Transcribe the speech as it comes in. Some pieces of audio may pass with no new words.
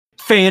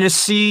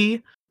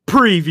fantasy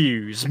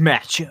previews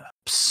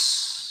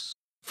matchups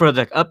for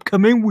the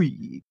upcoming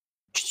week.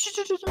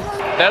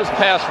 Those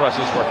pass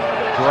rushes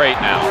were great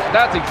now.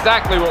 That's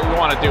exactly what we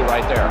want to do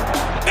right there.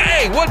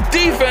 Hey, what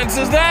defense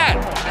is that?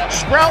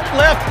 Sprout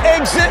left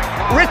exit,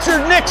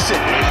 Richard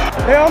Nixon.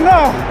 Hell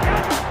no.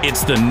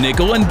 It's the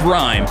Nickel and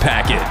Brime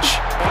package.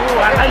 Ooh,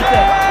 I like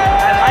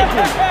that. I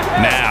like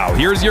it. Now,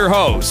 here's your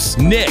hosts,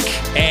 Nick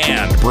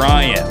and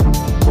Brian.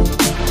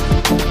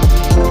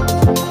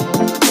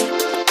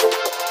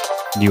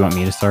 Do you want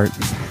me to start?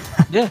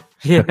 Yeah.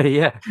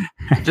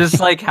 Just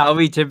like how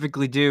we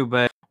typically do,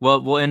 but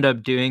what we'll end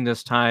up doing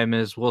this time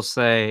is we'll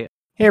say,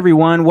 Hey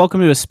everyone,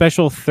 welcome to a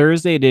special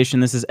Thursday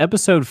edition. This is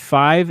episode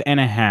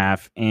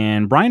 5.5,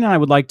 and Brian and I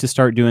would like to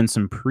start doing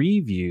some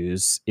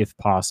previews, if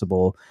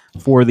possible,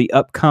 for the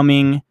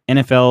upcoming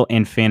NFL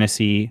and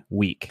fantasy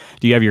week.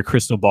 Do you have your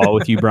crystal ball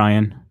with you,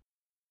 Brian?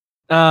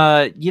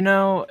 I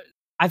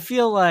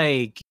feel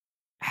like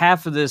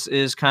half of this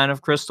is kind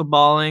of crystal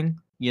balling,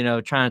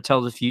 trying to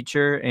tell the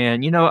future.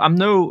 And, I'm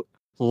no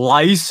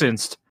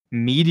licensed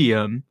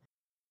medium,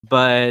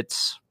 but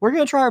we're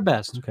going to try our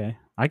best. Okay.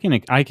 I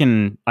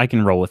can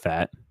roll with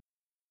that.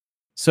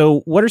 So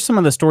what are some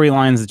of the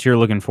storylines that you're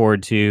looking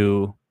forward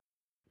to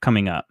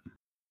coming up?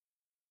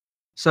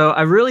 So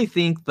I really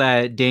think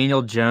that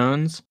Daniel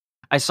Jones,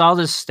 I saw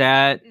this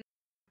stat.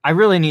 I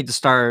really need to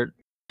start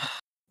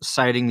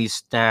citing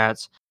these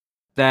stats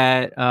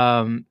that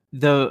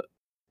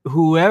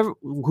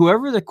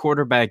whoever the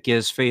quarterback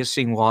is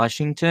facing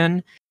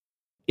Washington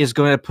is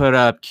going to put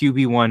up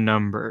QB1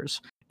 numbers.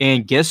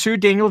 And guess who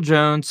Daniel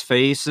Jones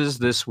faces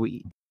this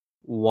week?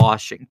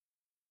 Washington.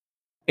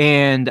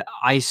 And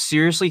I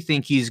seriously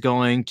think he's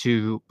going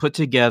to put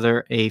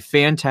together a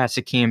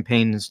fantastic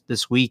campaign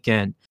this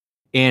weekend.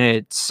 And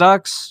it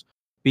sucks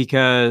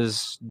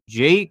because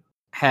Jake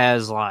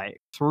has like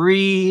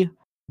 3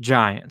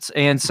 Giants.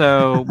 And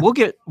so we'll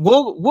get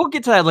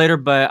to that later,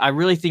 but I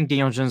really think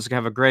Daniel Jones is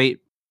going to have a great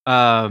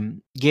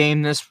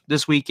game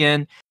this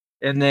weekend.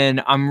 And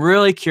then I'm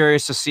really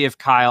curious to see if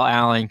Kyle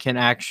Allen can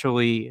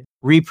actually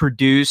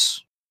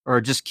reproduce or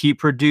just keep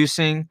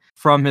producing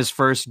from his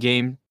first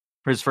game,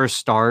 his first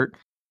start.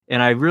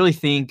 And I really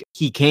think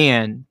he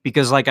can,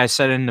 because like I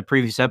said in the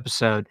previous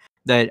episode,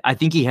 that I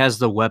think he has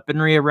the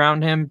weaponry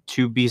around him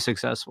to be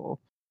successful.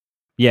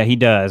 Yeah, he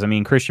does. I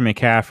mean, Christian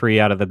McCaffrey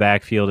out of the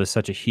backfield is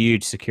such a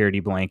huge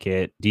security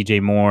blanket.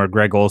 DJ Moore,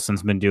 Greg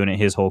Olson's been doing it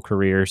his whole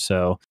career,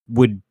 so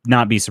would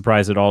not be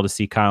surprised at all to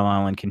see Kyle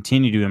Allen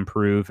continue to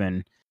improve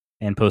and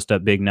post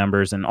up big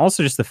numbers. And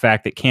also just the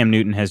fact that Cam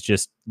Newton has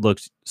just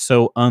looked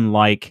so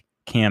unlike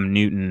Cam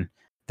Newton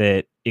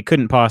that it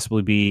couldn't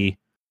possibly be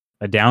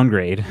a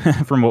downgrade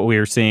from what we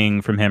were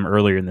seeing from him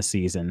earlier in the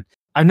season.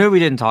 I know we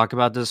didn't talk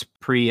about this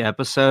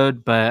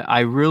pre-episode, but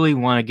I really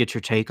want to get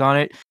your take on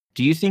it.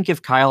 Do you think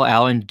if Kyle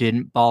Allen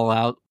didn't ball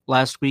out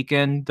last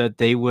weekend that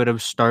they would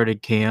have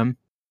started Cam?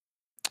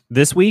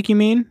 This week, you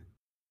mean?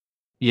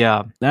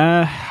 Yeah.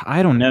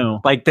 I don't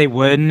know. Like they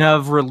wouldn't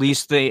have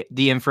released the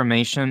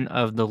information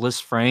of the Liz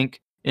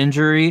Frank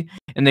injury,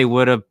 and they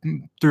would have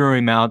threw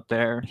him out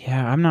there.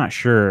 Yeah, I'm not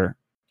sure.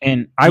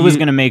 And I was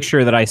going to make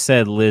sure that I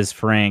said Liz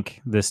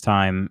Frank this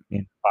time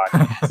in the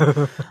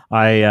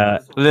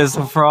podcast. Liz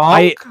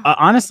Frank?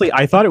 Honestly,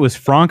 I thought it was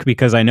Franck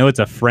because I know it's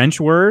a French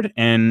word,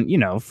 and,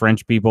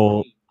 French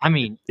people... I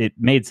mean, it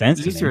made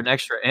sense. You threw an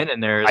extra N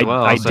in there as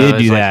well. I did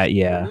do that,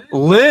 yeah.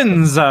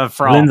 Linza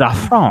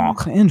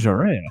Frank.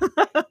 Injury.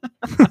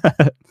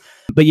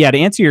 But yeah, to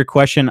answer your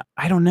question,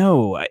 I don't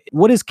know.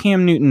 What is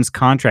Cam Newton's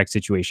contract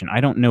situation?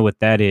 I don't know what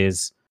that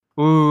is.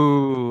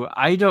 Ooh,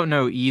 I don't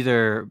know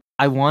either.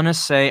 I want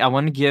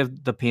to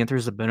give the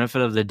Panthers the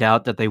benefit of the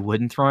doubt that they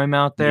wouldn't throw him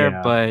out there,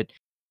 but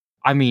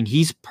I mean,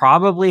 he's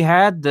probably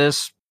had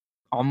this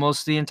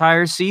almost the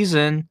entire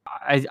season.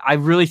 I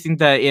really think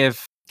that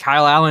if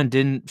Kyle Allen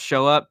didn't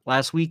show up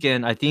last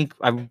weekend, I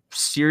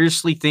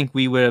seriously think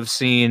we would have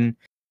seen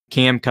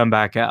Cam come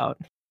back out.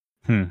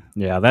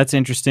 Yeah, that's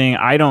interesting.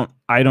 I don't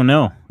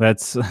know.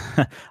 That's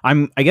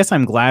I guess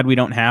I'm glad we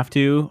don't have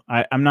to.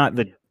 I'm not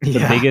the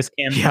biggest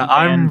Cam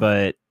fan,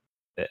 but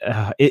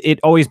it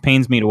always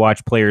pains me to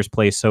watch players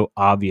play so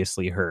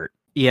obviously hurt.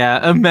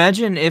 Yeah,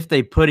 imagine if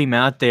they put him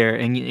out there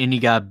and he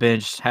got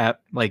benched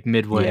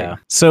midway. Yeah.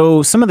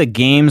 So some of the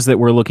games that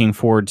we're looking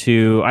forward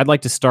to, I'd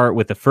like to start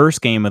with the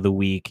first game of the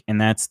week, and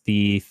that's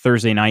the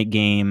Thursday night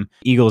game,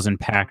 Eagles and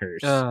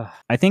Packers.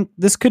 I think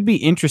this could be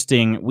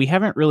interesting. We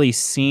haven't really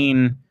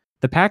seen...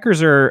 The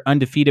Packers are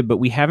undefeated, but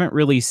we haven't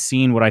really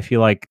seen what I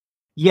feel like...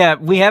 Yeah,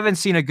 we haven't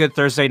seen a good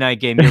Thursday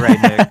night game. You're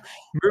right,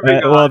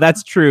 Nick. Well,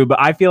 that's true, but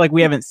I feel like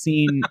we haven't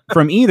seen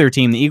from either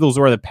team, the Eagles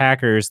or the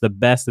Packers, the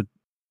best that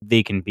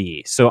they can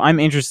be. So I'm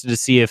interested to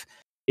see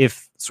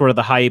if sort of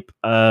the hype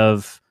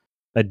of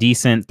a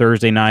decent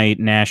Thursday night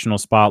national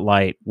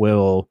spotlight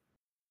will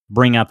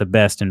bring out the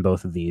best in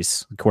both of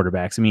these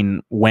quarterbacks. I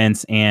mean,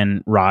 Wentz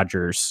and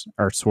Rodgers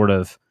are sort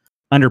of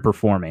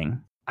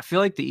underperforming. I feel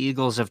like the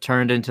Eagles have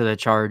turned into the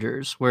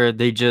Chargers, where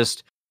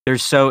they're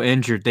so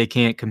injured they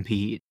can't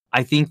compete.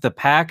 I think the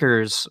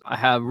Packers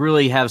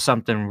really have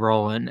something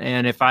rolling.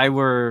 And if I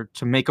were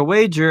to make a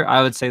wager,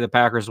 I would say the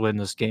Packers win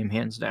this game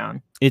hands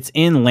down. It's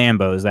in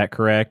Lambeau, is that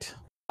correct?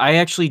 I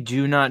actually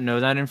do not know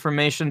that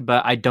information,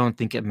 but I don't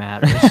think it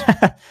matters.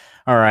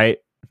 All right,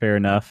 fair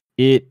enough.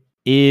 It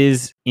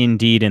is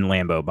indeed in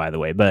Lambeau, by the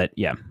way, but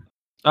yeah.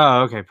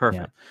 Oh, okay,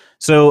 perfect. Yeah.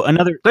 So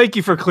another... Thank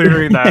you for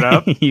clearing that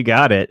up. You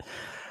got it.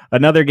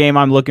 Another game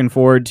I'm looking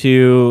forward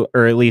to,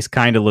 or at least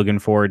kind of looking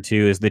forward to,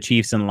 is the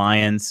Chiefs and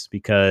Lions,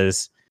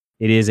 because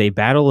it is a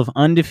battle of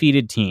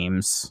undefeated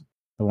teams.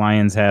 The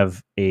Lions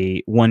have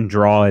a one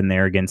draw in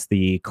there against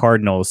the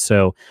Cardinals.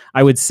 So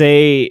I would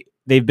say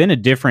they've been a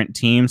different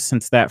team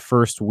since that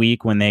first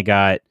week when they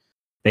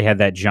had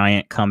that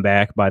giant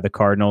comeback by the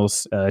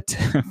Cardinals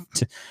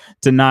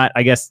to not,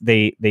 I guess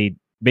they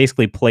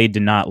basically played to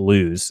not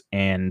lose,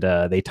 and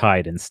they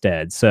tied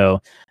instead.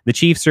 So the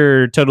Chiefs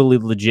are totally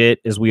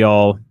legit, as we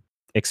all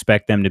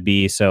expect them to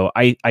be. So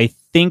I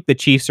think the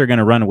Chiefs are going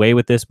to run away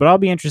with this, but I'll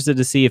be interested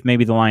to see if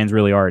maybe the Lions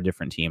really are a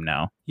different team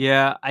now.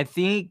 Yeah, I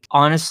think,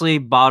 honestly,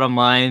 bottom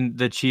line,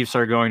 the Chiefs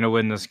are going to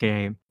win this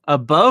game.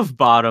 Above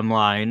bottom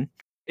line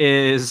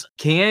is,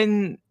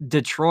 can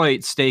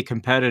Detroit stay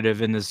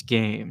competitive in this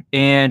game?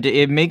 And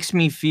it makes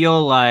me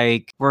feel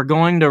like we're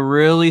going to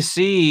really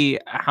see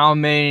how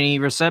many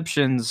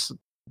receptions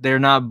they're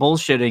not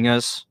bullshitting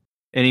us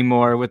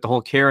anymore with the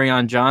whole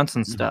Kerryon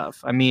Johnson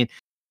stuff. I mean,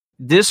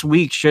 this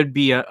week should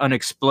be an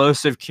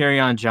explosive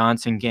Kerryon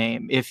Johnson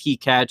game if he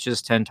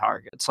catches 10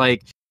 targets.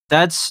 Like,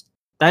 that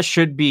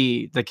should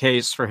be the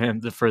case for him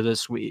for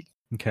this week.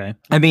 Okay.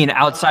 I mean,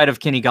 outside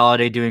of Kenny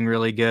Golladay doing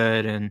really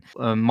good, and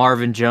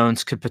Marvin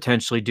Jones could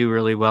potentially do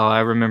really well.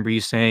 I remember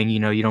you saying,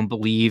 you don't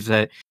believe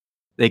that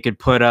they could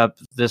put up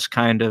this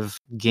kind of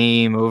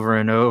game over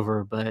and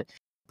over, but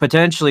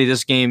potentially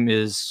this game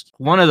is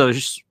one of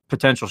those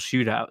potential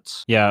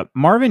shootouts. Yeah,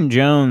 Marvin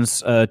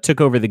Jones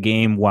took over the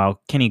game while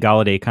Kenny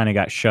Golladay kind of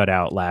got shut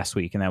out last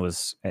week, and that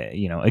was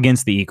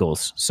against the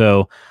Eagles.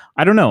 So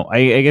I don't know.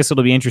 I guess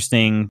it'll be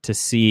interesting to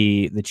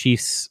see. The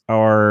Chiefs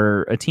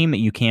are a team that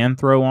you can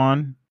throw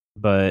on,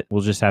 but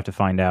we'll just have to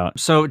find out.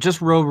 So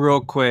just real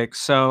quick.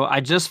 So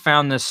I just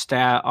found this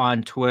stat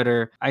on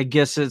Twitter. I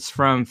guess it's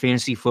from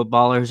Fantasy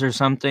Footballers or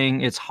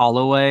something. It's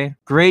Holloway.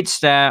 Great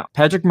stat.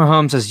 Patrick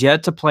Mahomes has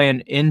yet to play an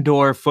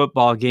indoor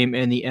football game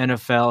in the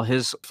NFL.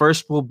 His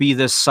first will be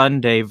this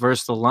Sunday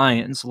versus the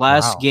Lions.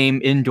 Last game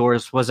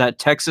indoors was at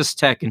Texas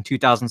Tech in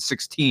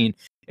 2016,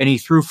 and he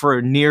threw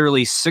for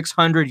nearly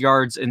 600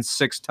 yards and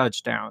 6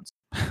 touchdowns.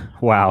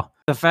 Wow.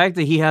 The fact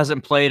that he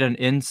hasn't played an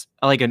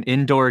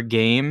indoor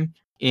game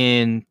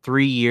in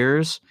 3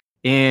 years,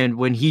 and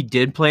when he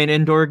did play an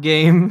indoor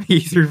game,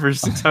 he threw for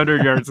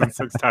 600 yards and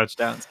 6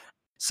 touchdowns.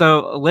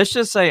 So let's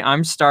just say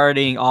I'm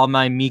starting all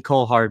my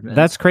Mecole Hardman.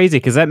 That's crazy,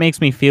 because that makes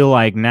me feel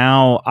like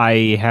now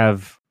I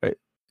have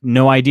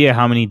no idea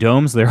how many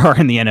domes there are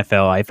in the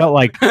NFL. I felt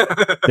like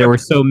there were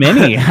so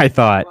many, I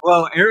thought.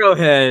 Well,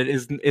 Arrowhead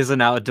is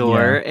an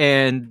outdoor,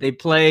 and they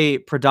play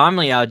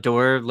predominantly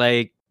outdoor.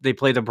 Like, they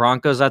play the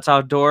Broncos, that's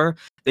outdoor.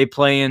 They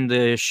play in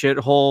the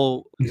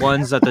shithole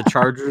ones that the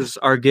Chargers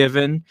are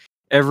given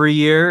every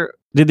year.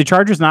 Did the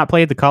Chargers not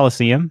play at the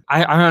Coliseum?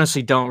 I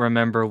honestly don't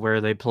remember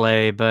where they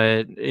play,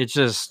 but it's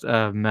just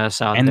a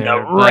mess out there. And the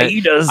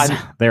Raiders,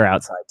 they're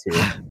outside too.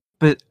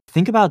 But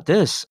think about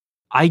this.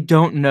 I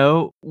don't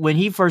know. When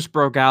he first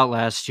broke out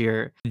last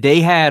year, they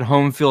had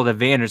home field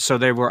advantage, so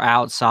they were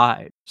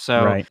outside.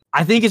 So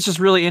I think it's just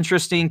really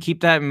interesting.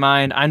 Keep that in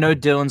mind. I know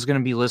Dylan's going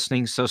to be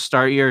listening, so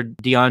start your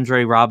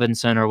DeAndre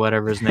Robinson or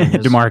whatever his name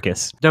is.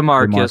 DeMarcus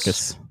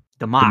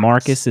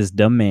is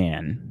the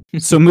man.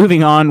 So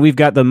moving on, we've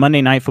got the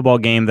Monday Night Football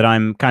game that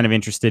I'm kind of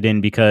interested in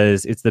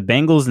because it's the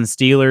Bengals and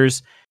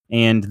Steelers,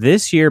 and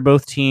this year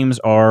both teams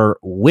are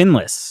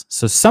winless.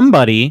 So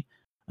somebody,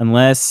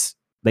 unless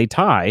they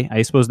tie,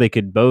 I suppose they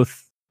could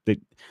both.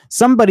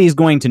 Somebody's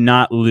going to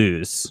not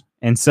lose,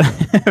 and so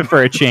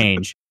for a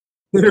change,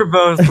 they're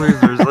both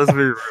losers. Let's be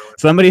real.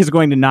 Somebody's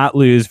going to not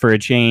lose for a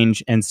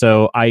change, and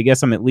so I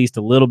guess I'm at least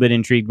a little bit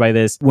intrigued by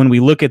this. When we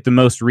look at the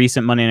most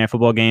recent Monday Night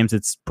Football games,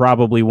 it's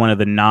probably one of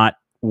the not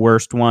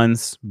worst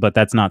ones, but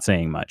that's not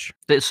saying much.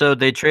 So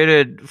they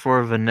traded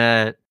for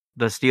Vanette.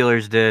 The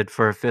Steelers did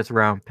for a 5th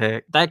round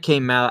pick. That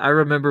came out. I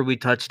remember we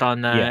touched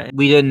on that. Yeah.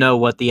 We didn't know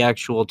what the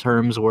actual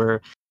terms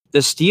were. The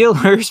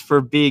Steelers,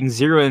 for being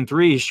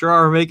 0-3, sure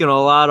are making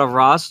a lot of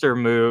roster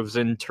moves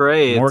and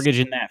trades.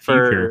 Mortgaging that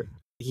future.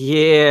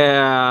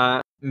 Yeah,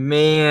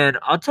 man.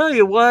 I'll tell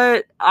you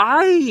what.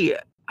 I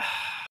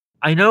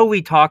know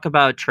we talk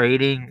about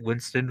trading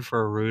Winston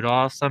for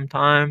Rudolph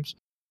sometimes,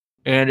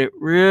 and it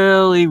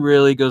really,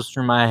 really goes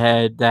through my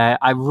head that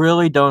I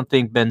really don't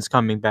think Ben's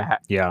coming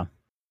back. Yeah.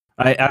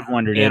 I've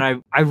wondered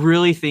and I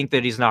really think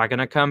that he's not going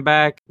to come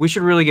back. We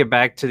should really get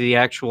back to the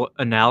actual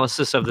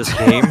analysis of this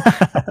game.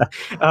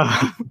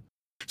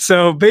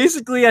 So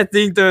basically, I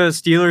think the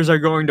Steelers are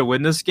going to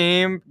win this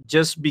game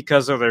just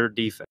because of their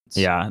defense.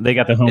 Yeah, they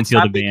got the home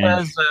field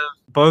advantage. Because of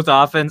both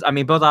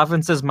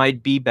offenses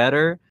might be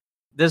better,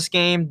 this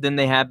game than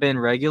they have been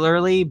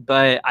regularly,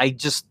 but I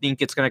just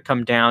think it's going to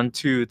come down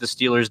to the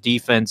Steelers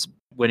defense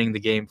winning the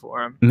game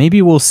for them.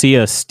 Maybe we'll see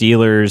a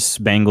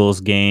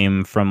Steelers-Bengals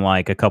game from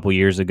like a couple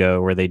years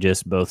ago where they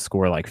just both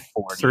score like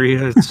 40.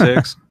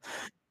 3-6.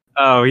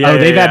 Oh, yeah.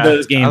 They've had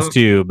those games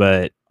too,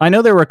 but I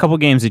know there were a couple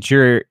games that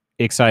you're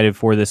excited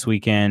for this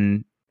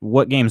weekend.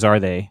 What games are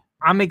they?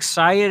 I'm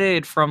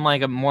excited from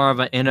like a more of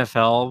an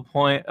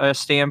NFL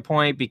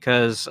standpoint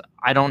because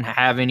I don't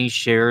have any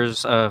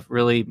shares of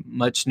really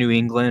much New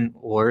England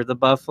or the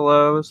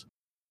Buffalo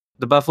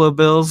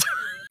Bills.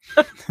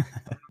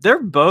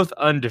 They're both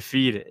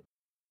undefeated.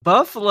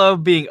 Buffalo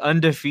being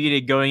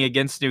undefeated going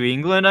against New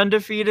England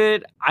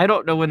undefeated, I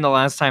don't know when the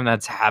last time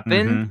that's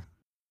happened,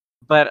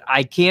 but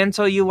I can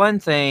tell you one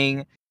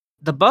thing.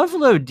 The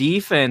Buffalo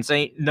defense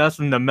ain't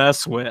nothing to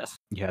mess with.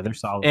 Yeah, they're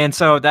solid. And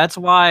so that's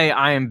why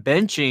I am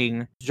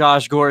benching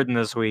Josh Gordon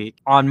this week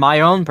on my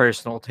own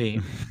personal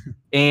team.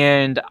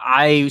 And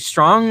I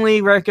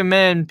strongly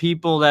recommend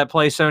people that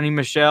play Sony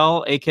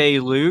Michel,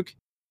 a.k.a. Luke,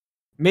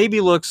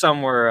 maybe look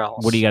somewhere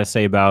else. What do you got to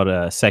say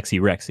about Sexy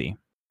Rexy?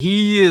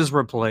 He is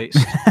replaced.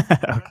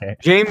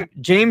 Okay.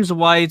 James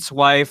White's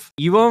wife,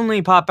 you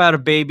only pop out a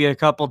baby a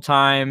couple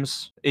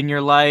times in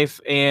your life,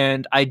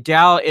 and I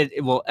doubt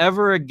it will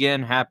ever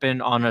again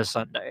happen on a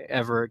Sunday,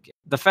 ever again.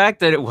 The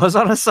fact that it was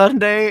on a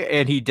Sunday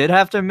and he did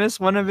have to miss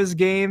one of his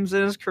games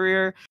in his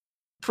career,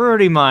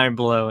 pretty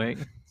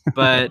mind-blowing.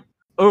 But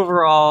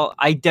overall,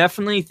 I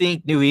definitely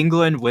think New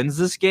England wins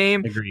this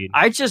game. Agreed.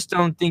 I just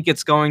don't think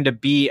it's going to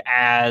be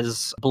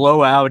as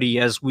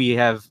blowouty as we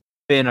have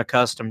been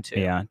accustomed to.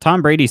 Yeah,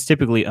 Tom Brady's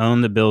typically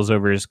owned the Bills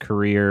over his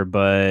career,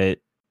 but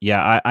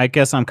yeah, I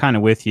guess I'm kind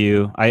of with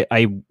you.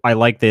 I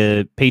like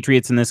the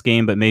Patriots in this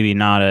game, but maybe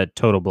not a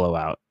total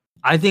blowout.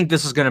 I think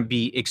this is going to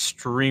be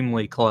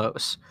extremely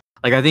close.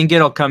 Like, I think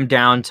it'll come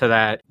down to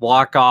that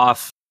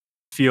walk-off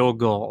field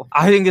goal.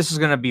 I think this is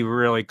going to be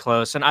really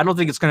close, and I don't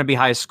think it's going to be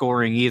high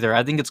scoring either.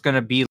 I think it's going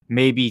to be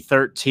maybe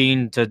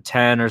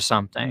 13-10 or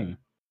something.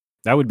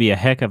 That would be a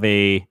heck of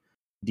a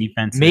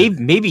defensive.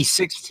 Maybe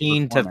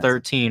 16-13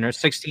 or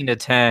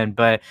 16-10,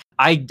 but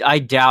I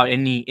doubt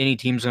any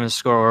team's going to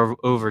score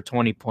over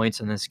 20 points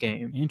in this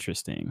game.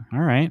 Interesting. All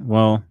right.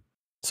 Well,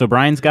 so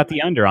Brian's got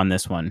the under on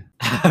this one.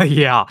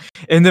 Yeah.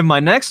 And then my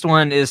next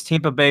one is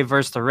Tampa Bay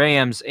versus the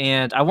Rams,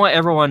 and I want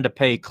everyone to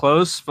pay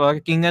close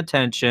fucking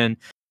attention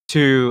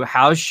to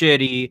how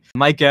shitty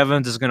Mike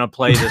Evans is going to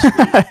play this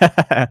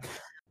week.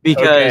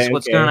 Because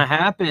what's going to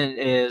happen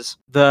is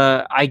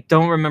I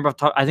don't remember,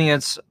 I think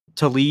it's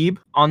Talib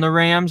on the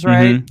Rams,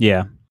 right? Mm-hmm.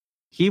 Yeah.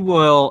 He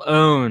will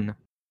own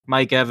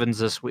Mike Evans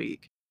this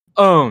week.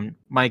 Do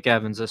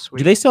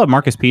they still have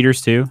Marcus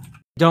Peters too?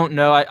 Don't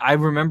know. I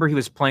remember he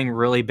was playing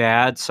really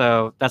bad,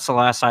 so that's the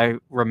last I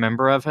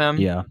remember of him.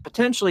 Yeah.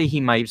 Potentially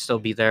he might still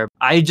be there.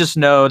 I just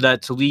know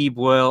that Talib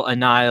will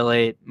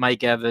annihilate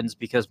Mike Evans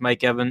because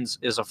Mike Evans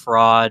is a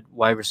fraud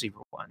wide receiver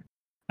 1.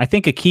 I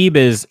think Aqib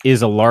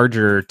is a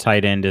larger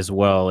tight end as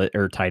well,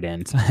 or tight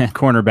end,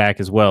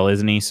 cornerback as well,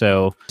 isn't he?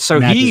 So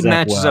he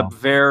matches up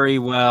very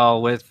well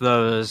with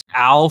those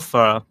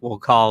alpha, we'll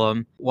call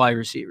them, wide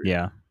receivers.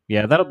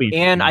 Yeah, that'll be.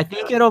 And I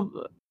think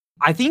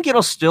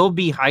it'll still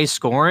be high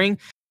scoring,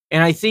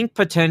 and I think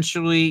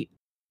potentially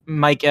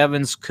Mike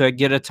Evans could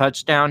get a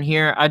touchdown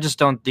here. I just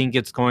don't think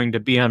it's going to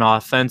be an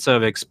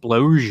offensive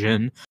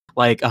explosion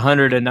like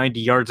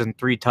 190 yards and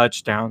 3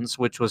 touchdowns,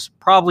 which was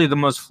probably the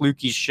most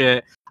fluky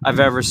shit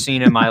I've ever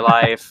seen in my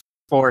life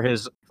for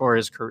his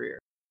career.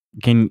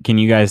 Can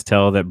you guys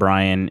tell that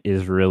Brian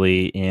is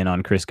really in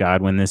on Chris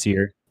Godwin this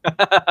year?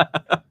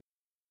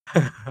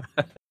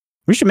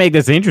 We should make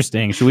this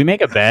interesting. Should we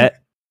make a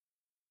bet?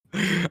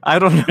 I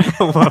don't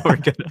know what we're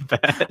gonna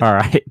bet. All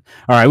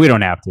right. We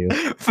don't have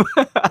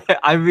to.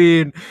 I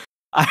mean,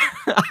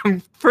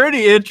 I'm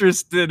pretty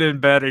interested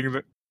in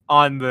betting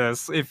on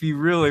this if you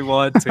really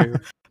want to.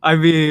 I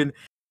mean,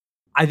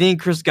 I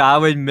think Chris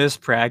Godwin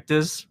missed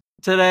practice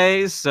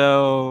today,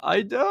 so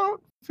I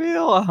don't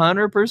feel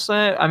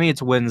 100%. I mean,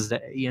 it's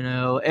Wednesday,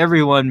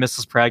 everyone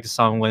misses practice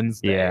on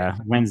Wednesday. Yeah,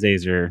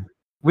 Wednesdays are.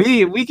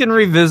 We can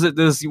revisit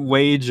this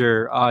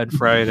wager on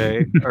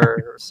Friday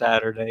or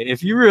Saturday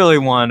if you really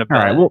want to bet.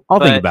 All right, well,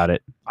 I'll think about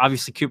it.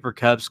 Obviously, Cooper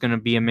Kupp's going to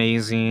be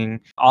amazing.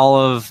 All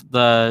of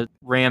the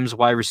Rams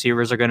wide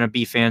receivers are going to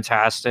be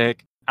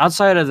fantastic.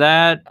 Outside of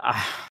that,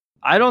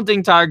 I don't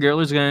think Todd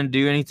Gurley's going to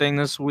do anything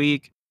this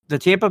week. The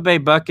Tampa Bay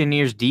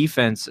Buccaneers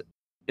defense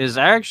is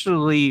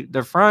actually,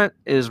 the front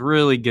is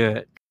really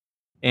good.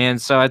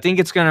 And so I think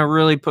it's going to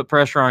really put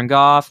pressure on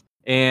Goff.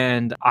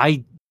 And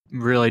I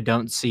really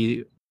don't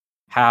see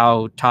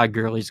how Todd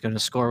Gurley's going to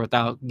score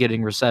without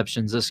getting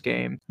receptions this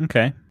game.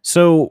 Okay.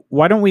 So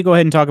why don't we go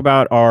ahead and talk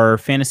about our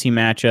fantasy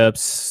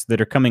matchups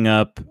that are coming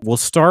up. We'll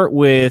start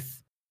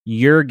with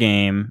your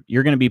game.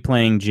 You're going to be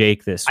playing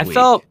Jake this week. I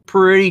felt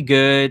pretty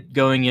good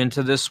going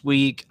into this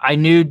week. I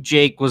knew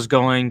Jake was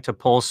going to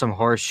pull some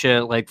horse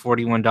shit like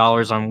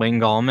 $41 on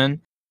Wayne Gallman.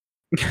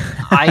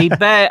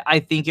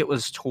 I think it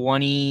was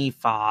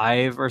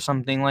 25 or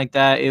something like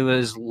that. It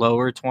was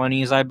lower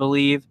 20s, I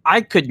believe.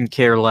 I couldn't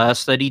care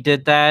less that he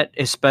did that,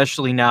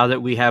 especially now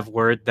that we have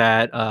word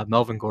that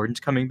Melvin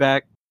Gordon's coming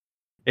back.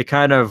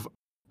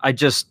 I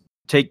just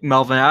take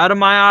Melvin out of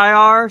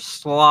my IR,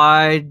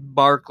 slide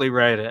Barkley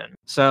right in.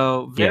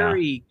 So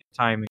very good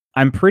timing.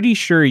 I'm pretty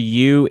sure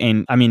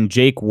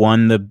Jake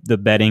won the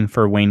betting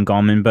for Wayne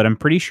Gallman, but I'm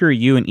pretty sure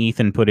you and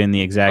Ethan put in the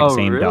exact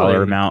same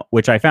dollar amount,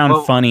 which I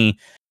found funny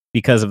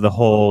because of the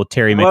whole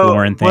Terry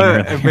McLaurin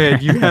thing. Man,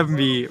 you have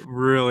me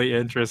really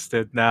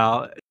interested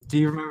now. Do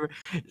you remember?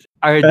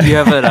 All right, do you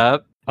have it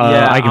up?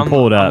 Yeah, I can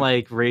pull it up. I'm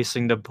like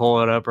racing to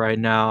pull it up right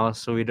now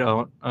so we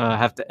don't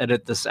have to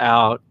edit this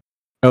out.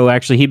 Oh,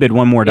 actually, he bid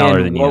one more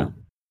dollar than you.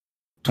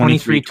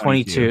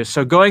 23.22.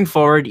 So going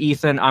forward,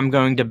 Ethan, I'm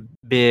going to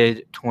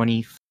bid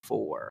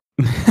 24.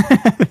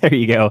 There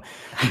you go.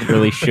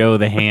 Really show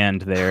the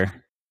hand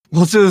there.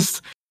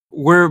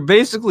 We're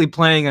basically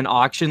playing an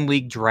auction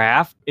league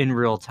draft in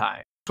real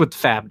time with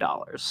Fab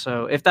dollars.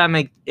 So if that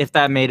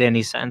made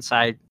any sense,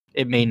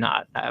 it may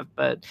not have.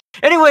 But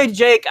anyway,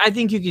 Jake, I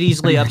think you could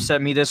easily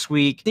upset me this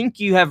week. I think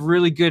you have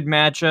really good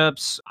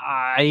matchups.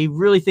 I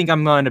really think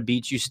I'm going to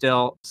beat you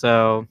still.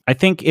 So I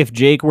think if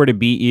Jake were to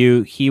beat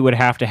you, he would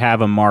have to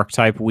have a Mark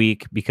type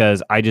week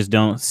because I just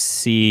don't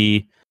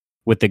see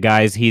with the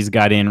guys he's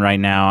got in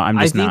right now.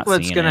 I think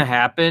what's going to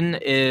happen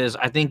is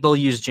I think they'll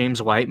use James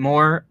White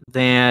more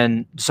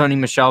than Sony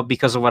Michel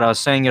because of what I was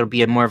saying. It'll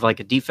be more of like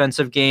a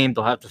defensive game.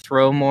 They'll have to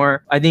throw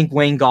more. I think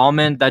Wayne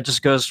Gallman, that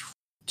just goes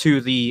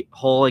to the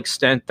whole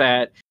extent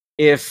that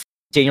if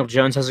Daniel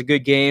Jones has a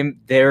good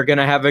game, they're going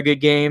to have a good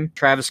game.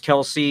 Travis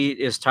Kelce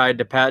is tied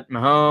to Pat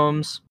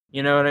Mahomes.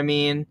 You know what I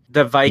mean?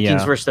 The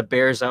Vikings versus the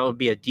Bears, that would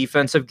be a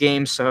defensive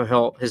game.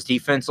 So his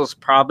defense is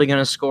probably going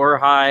to score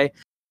high.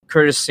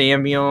 Curtis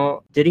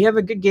Samuel, did he have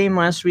a good game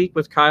last week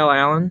with Kyle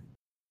Allen?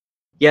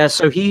 Yeah,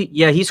 so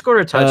he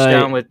scored a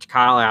touchdown with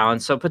Kyle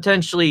Allen. So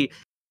potentially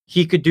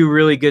he could do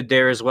really good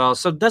there as well.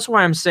 So that's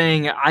why I'm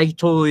saying I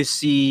totally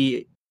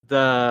see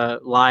the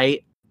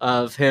light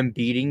of him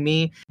beating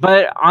me.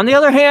 But on the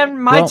other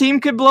hand, my team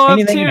could blow up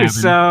too.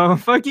 So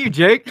fuck you,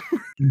 Jake.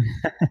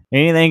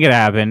 Anything could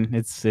happen.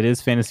 It is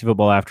fantasy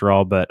football after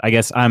all. But I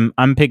guess I'm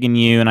picking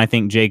you, and I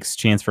think Jake's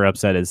chance for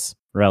upset is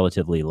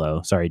relatively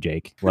low. Sorry,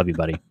 Jake. Love you,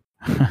 buddy.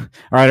 All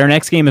right, our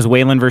next game is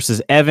Waylon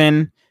versus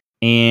Evan.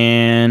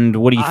 And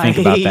what do you think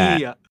about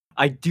that?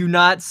 I do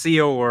not see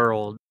a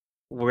world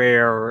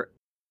where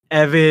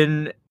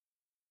Evan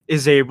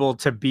is able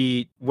to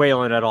beat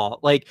Waylon at all.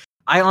 Like,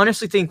 I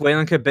honestly think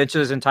Waylon could bench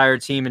his entire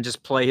team and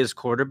just play his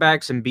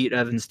quarterbacks and beat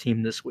Evan's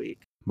team this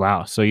week.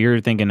 Wow, so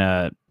you're thinking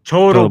a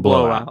total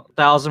blowout.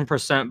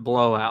 1,000%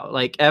 blowout.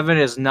 Like, Evan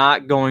is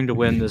not going to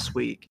win this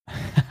week.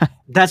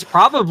 That's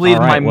probably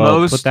my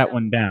most put that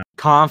one down.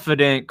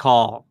 Confident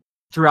call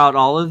throughout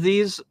all of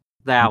these.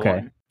 That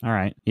one. All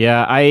right.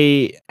 Yeah,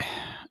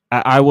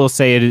 I will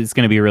say it is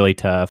going to be really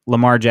tough.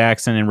 Lamar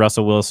Jackson and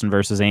Russell Wilson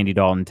versus Andy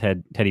Dalton,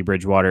 Teddy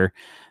Bridgewater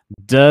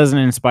doesn't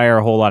inspire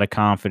a whole lot of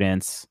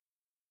confidence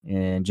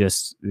in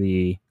just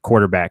the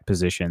quarterback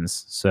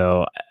positions.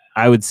 So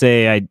I would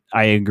say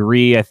I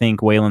agree. I think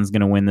Waylon's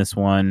going to win this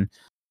one,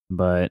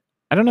 but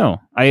I don't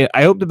know. I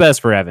hope the best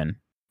for Evan.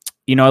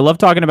 You know, I love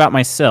talking about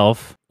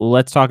myself.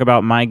 Let's talk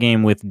about my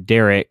game with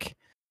Derek.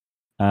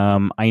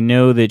 I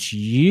know that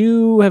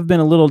you have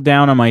been a little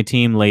down on my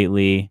team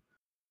lately.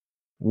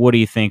 What do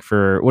you think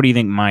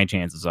my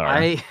chances are?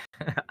 I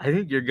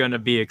think you're going to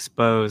be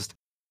exposed.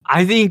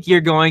 I think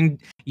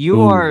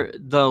you are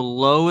the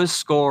lowest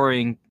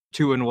scoring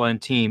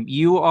 2-1 team.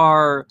 You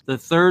are the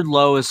third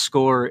lowest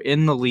scorer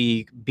in the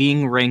league,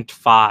 being ranked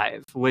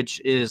 5,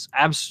 which is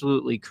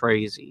absolutely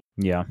crazy.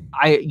 Yeah.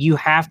 You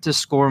have to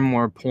score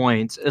more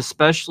points,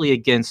 especially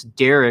against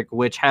Derek,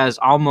 which has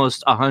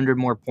almost 100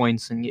 more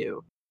points than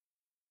you.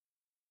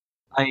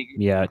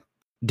 Yeah.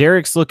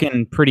 Derek's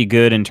looking pretty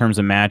good in terms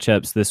of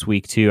matchups this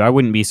week too. I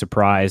wouldn't be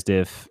surprised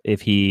if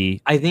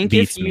he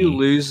beats me. You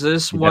lose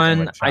this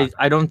one,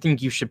 I don't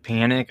think you should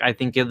panic. I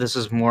think this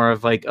is more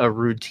of like a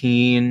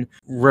routine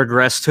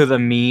regress to the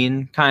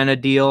mean kind of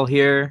deal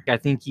here. I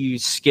think you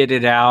skid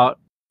it out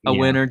a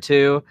win or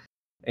two,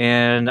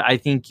 and I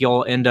think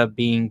you'll end up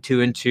being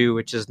 2-2,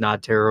 which is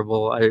not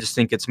terrible. I just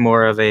think it's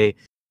more of a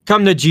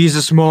come to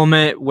Jesus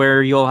moment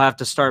where you'll have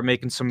to start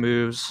making some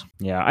moves.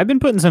 Yeah, I've been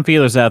putting some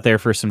feelers out there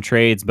for some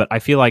trades, but I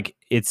feel like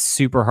it's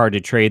super hard to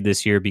trade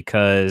this year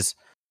because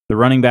the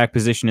running back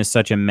position is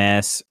such a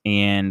mess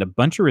and a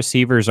bunch of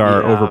receivers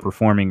are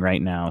overperforming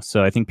right now.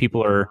 So I think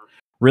people are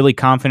really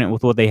confident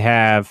with what they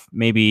have,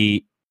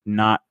 maybe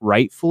not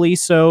rightfully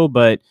so,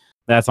 but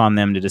that's on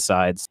them to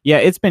decide. Yeah,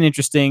 it's been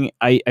interesting.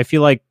 I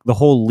feel like the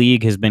whole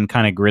league has been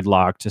kind of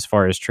gridlocked as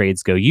far as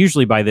trades go.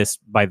 Usually by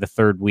the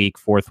third week,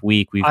 fourth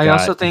week, I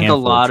also think a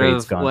lot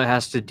of what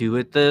has to do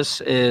with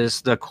this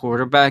is the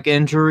quarterback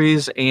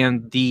injuries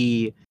and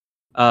the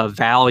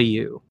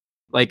value.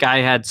 Like I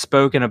had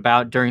spoken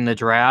about during the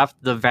draft,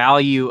 the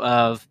value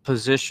of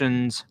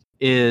positions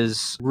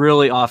is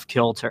really off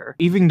kilter.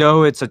 Even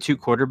though it's a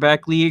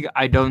 2-quarterback league,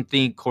 I don't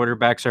think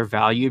quarterbacks are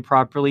valued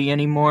properly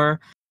anymore.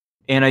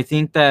 And I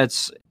think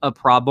that's a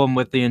problem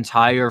with the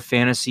entire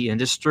fantasy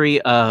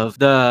industry. Of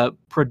the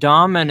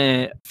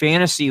predominant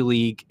fantasy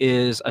league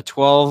is a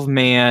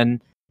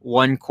 12-man,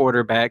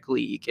 1-quarterback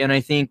league. And I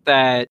think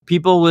that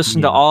people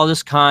listen to all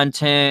this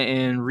content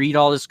and read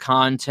all this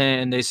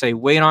content and they say,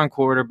 wait on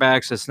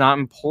quarterbacks, it's not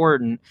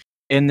important.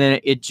 And then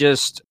it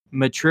just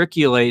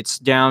matriculates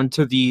down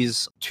to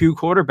these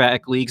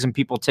 2-quarterback leagues, and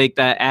people take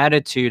that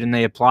attitude and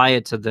they apply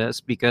it to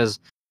this because,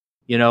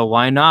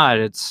 why not?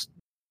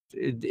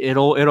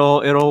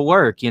 It'll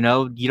work. You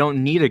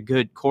don't need a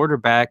good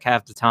quarterback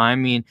half the time.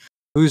 I mean,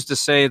 who's to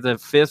say the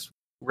 5th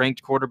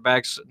ranked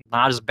quarterback's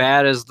not as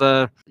bad as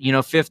the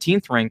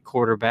 15th ranked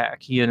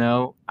quarterback?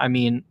 I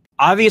mean,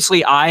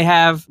 obviously I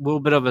have a little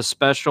bit of a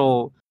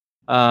special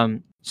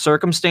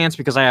circumstance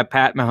because I have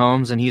Pat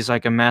Mahomes and he's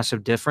like a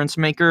massive difference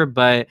maker.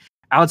 But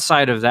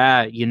outside of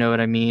that, you know what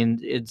I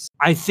mean?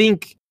 I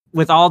think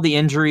with all the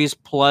injuries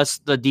plus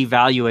the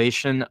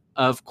devaluation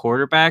of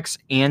quarterbacks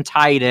and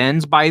tight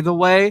ends, by the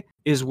way,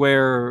 is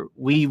where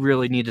we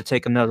really need to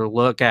take another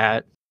look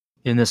at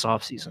in this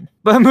offseason.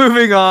 But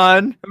moving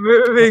on.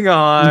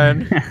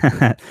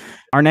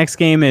 Our next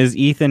game is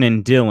Ethan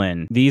and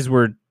Dylan. These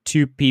were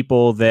two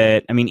people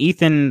that,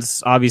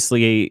 Ethan's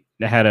obviously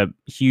had a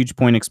huge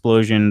point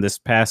explosion this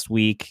past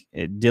week.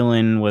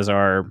 Dylan was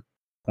our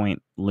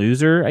point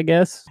loser, I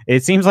guess.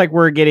 It seems like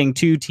we're getting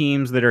two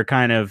teams that are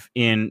kind of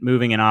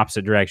moving in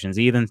opposite directions.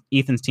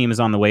 Ethan's team is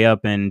on the way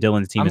up, and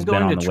Dylan's team has been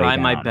on the way down. I'm going to try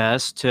my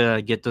best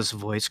to get this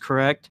voice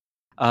correct.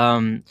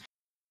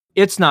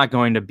 It's not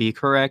going to be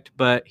correct,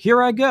 but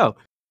here I go.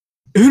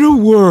 In a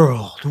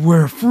world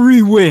where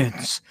free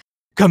wins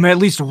come at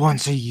least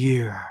once a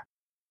year,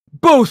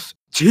 both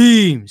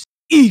teams,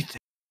 Ethan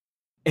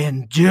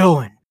and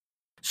Dylan,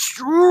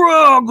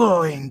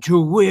 struggling to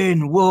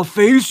win, will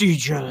face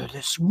each other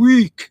this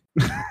week.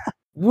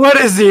 What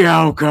is the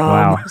outcome?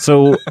 Wow.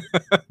 So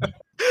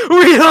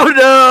we don't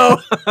know.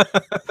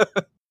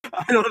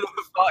 I don't know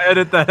if I'll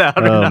edit that out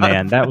or not. Oh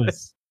man, that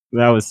was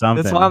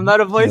something. That's why I'm not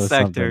a voice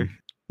actor.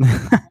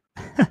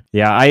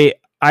 Yeah,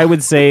 I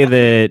would say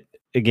that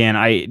again.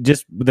 I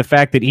just the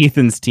fact that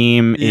Ethan's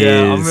team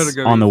is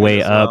on the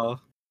way up.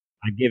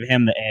 I'd give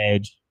him the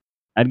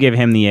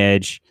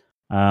edge.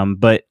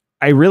 But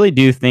I really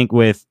do think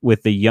with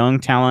the young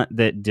talent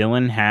that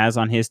Dylan has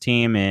on his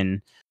team,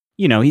 and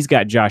he's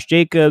got Josh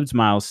Jacobs,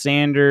 Miles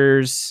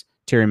Sanders,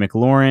 Terry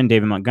McLaurin,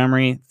 David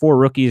Montgomery, 4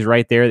 rookies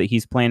right there that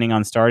he's planning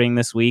on starting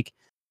this week.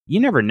 You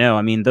never know.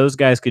 I mean, those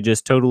guys could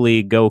just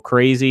totally go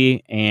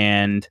crazy,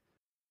 and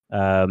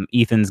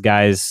Ethan's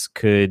guys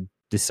could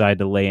decide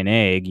to lay an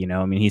egg.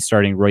 He's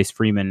starting Royce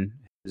Freeman,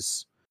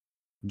 who's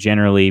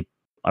generally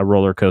a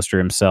roller coaster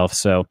himself.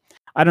 So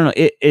I don't know.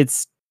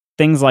 It's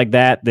things like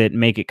that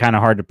make it kind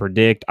of hard to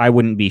predict. I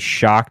wouldn't be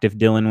shocked if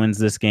Dylan wins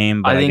this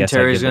game. But I think guess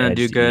Terry's going to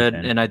do good,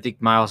 and I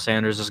think Miles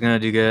Sanders is going to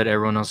do good.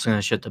 Everyone else is going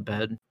to shit the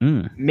bed.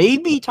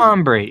 Maybe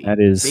Tom Brady. That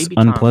is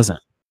unpleasant.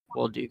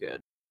 Will do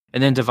good.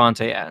 And then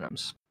Devontae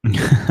Adams.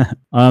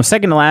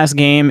 Second to last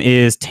game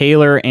is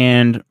Taylor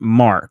and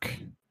Mark.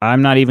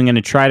 I'm not even going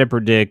to try to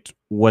predict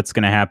what's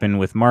going to happen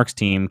with Mark's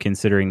team,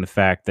 considering the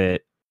fact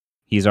that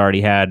he's already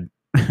had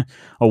a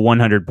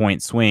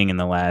 100-point swing in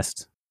the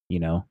last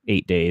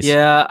 8 days.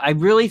 Yeah, I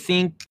really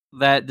think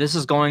that this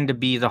is going to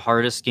be the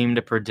hardest game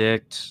to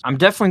predict. I'm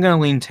definitely going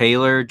to lean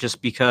Taylor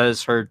just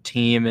because her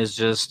team is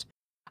just,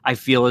 I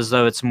feel as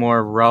though it's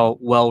more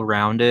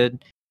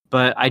well-rounded.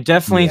 But I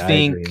definitely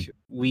think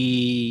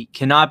we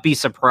cannot be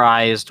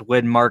surprised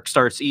when Mark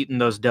starts eating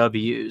those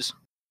W's.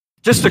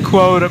 Just to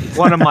quote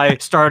one of my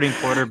starting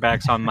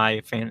quarterbacks on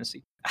my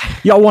fantasy.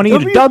 Y'all want to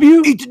eat a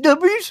W? Eat the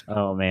W's?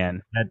 Oh,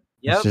 man. That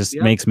just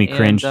makes me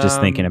cringe just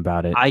thinking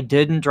about it. I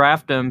didn't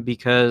draft him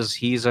because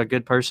he's a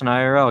good person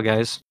IRL,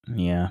 guys.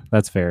 Yeah,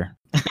 that's fair.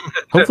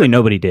 Hopefully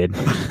nobody did.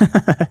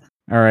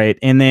 All right.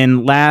 And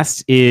then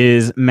last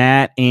is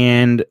Matt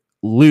and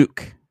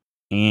Luke.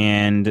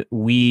 And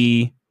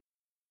we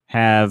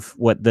have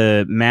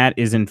Matt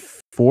is in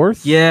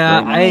 4th?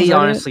 Yeah, I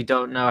honestly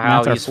don't know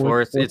how he's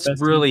 4th. It's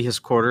really his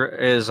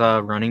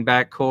running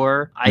back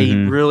core.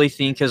 I really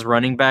think his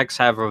running backs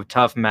have a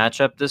tough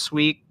matchup this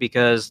week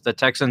because the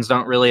Texans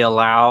don't really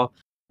allow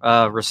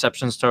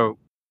receptions to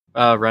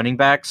running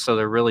backs, so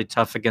they're really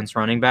tough against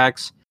running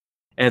backs.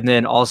 And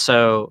then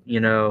also,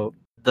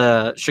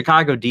 the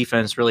Chicago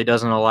defense really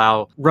doesn't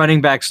allow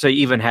running backs to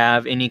even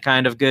have any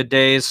kind of good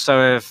days.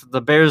 So if the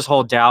Bears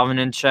hold Dalvin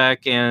in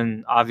check,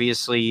 and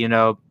obviously,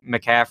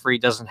 McCaffrey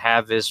doesn't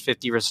have his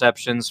 50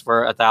 receptions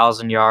for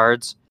 1,000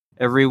 yards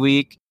every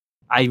week,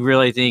 I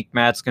really think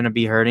Matt's going to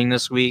be hurting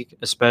this week,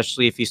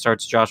 especially if he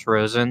starts Josh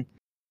Rosen.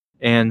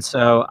 And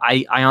so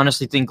I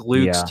honestly think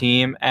Luke's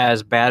team,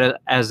 as bad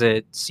as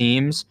it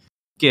seems,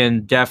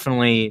 can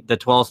definitely, the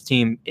 12th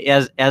team,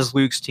 as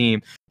Luke's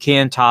team,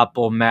 can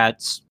topple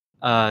Matt's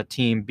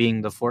team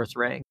being the 4th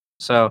rank.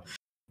 So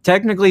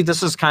technically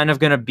this is kind of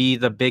going to be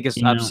the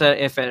biggest upset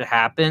if it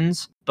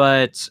happens,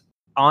 but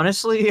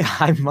honestly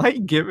I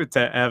might give it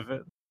to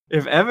Evan.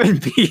 if Evan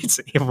beats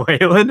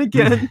Waylon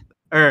again,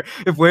 or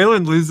if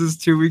Waylon loses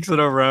 2 weeks in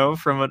a row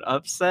from an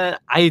upset,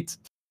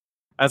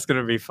 that's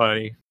gonna be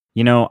funny.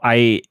 You know,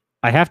 I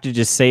have to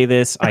just say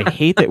this. I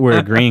hate that we're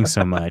agreeing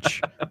so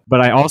much,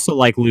 but I also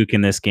like Luke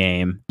in this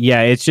game.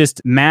 Yeah, it's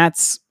just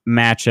Matt's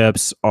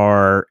matchups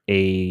are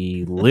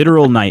a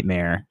literal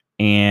nightmare.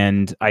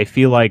 And I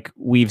feel like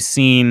we've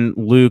seen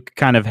Luke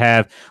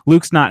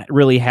Luke's not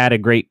really had a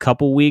great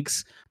couple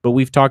weeks, but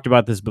we've talked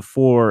about this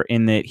before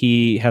in that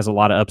he has a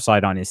lot of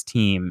upside on his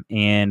team.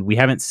 And we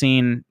haven't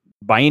seen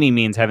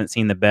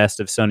the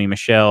best of Sony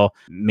Michel.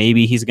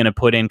 Maybe he's going to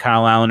put in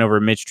Kyle Allen over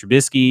Mitch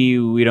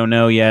Trubisky. We don't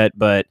know yet,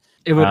 but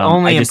it would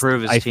only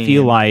improve his team. I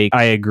feel like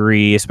I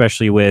agree,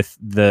 especially with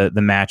the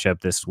matchup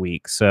this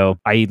week. So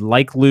I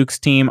like Luke's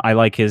team. I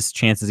like his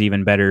chances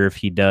even better if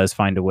he does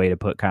find a way to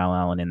put Kyle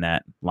Allen in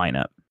that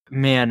lineup.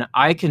 Man,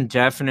 I can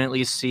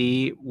definitely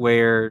see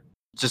where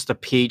just the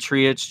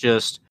Patriots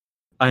just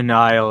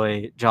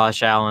annihilate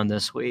Josh Allen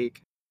this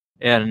week.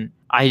 And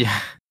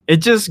it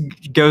just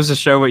goes to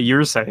show what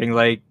you're saying.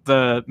 Like,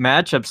 the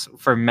matchups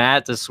for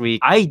Matt this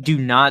week, I do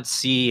not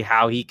see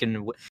how he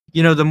can...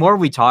 the more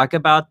we talk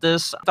about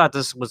this, I thought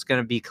this was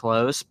going to be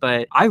close,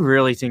 but I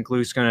really think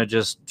Luke's going to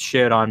just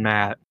shit on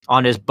Matt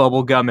on his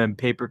bubblegum and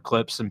paper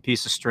clips and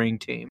piece of string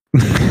team.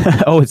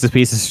 Oh, it's a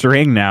piece of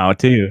string now,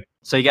 too.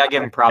 So you got to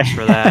give him props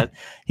for that.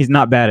 He's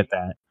not bad at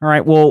that. All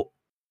right, well,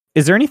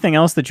 is there anything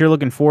else that you're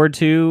looking forward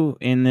to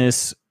in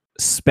this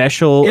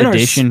special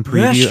edition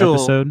preview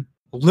episode?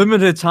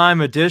 Limited time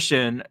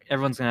edition.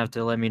 Everyone's gonna have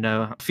to let me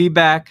know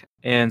feedback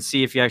and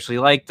see if you actually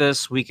like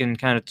this. We can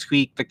kind of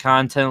tweak the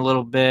content a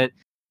little bit.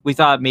 We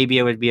thought maybe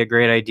it would be a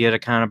great idea to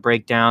kind of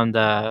break down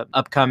the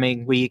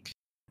upcoming week.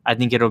 I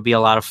think it'll be a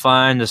lot of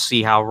fun to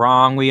see how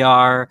wrong we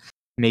are,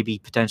 maybe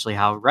potentially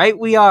how right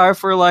we are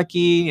if we're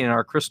lucky, and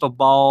our crystal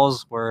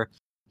balls we're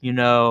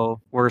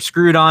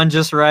screwed on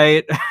just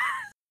right.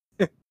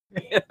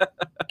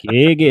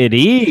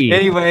 Giggity.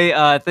 Anyway,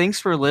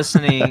 thanks for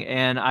listening,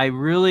 and I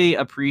really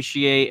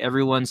appreciate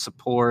everyone's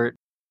support.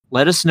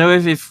 Let us know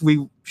if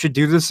we should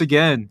do this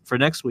again for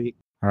next week.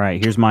 All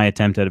right, here's my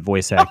attempt at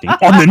voice acting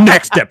on the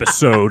next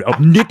episode of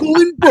Nickel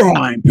and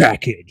Brine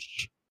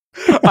Package.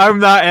 I'm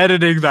not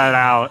editing that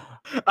out.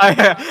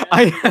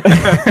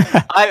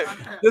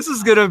 This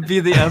is gonna be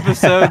the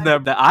episode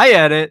that I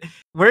edit.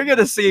 We're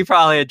gonna see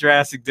probably a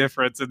drastic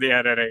difference in the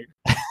editing.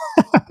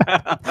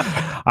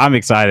 I'm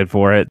excited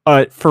for it.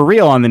 For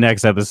real, on the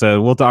next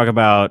episode, we'll talk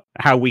about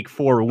how week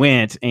 4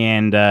 went,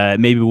 and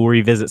maybe we'll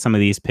revisit some of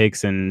these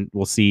picks, and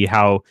we'll see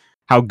how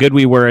good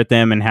we were at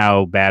them and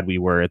how bad we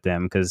were at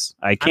them, because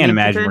I can't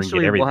imagine we're going to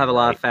get everything. We'll have a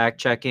lot of fact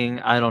checking.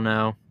 I don't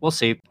know. We'll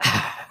see.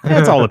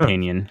 It's all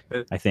opinion,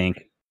 I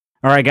think.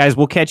 All right, guys,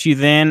 we'll catch you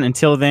then.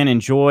 Until then,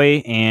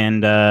 enjoy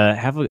and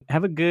have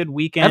a good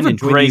weekend.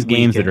 Enjoy these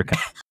games that are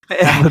coming.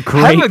 Have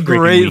a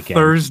great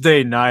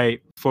Thursday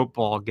night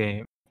football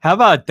game. How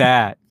about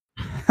that?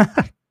 All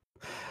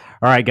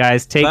right,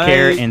 guys, take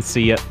care and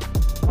see ya.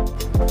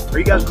 Are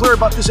you guys clear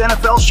about this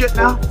NFL shit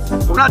now?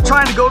 We're not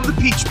trying to go to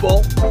the Peach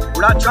Bowl. We're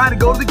not trying to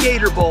go to the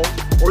Gator Bowl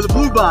or the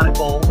Bluebonnet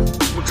Bowl.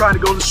 We're trying to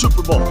go to the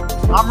Super Bowl.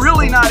 I'm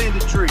really not into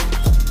trees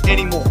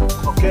anymore,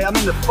 okay? I'm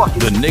into fucking...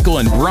 The Nickel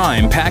and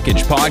Brine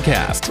Package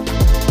Podcast.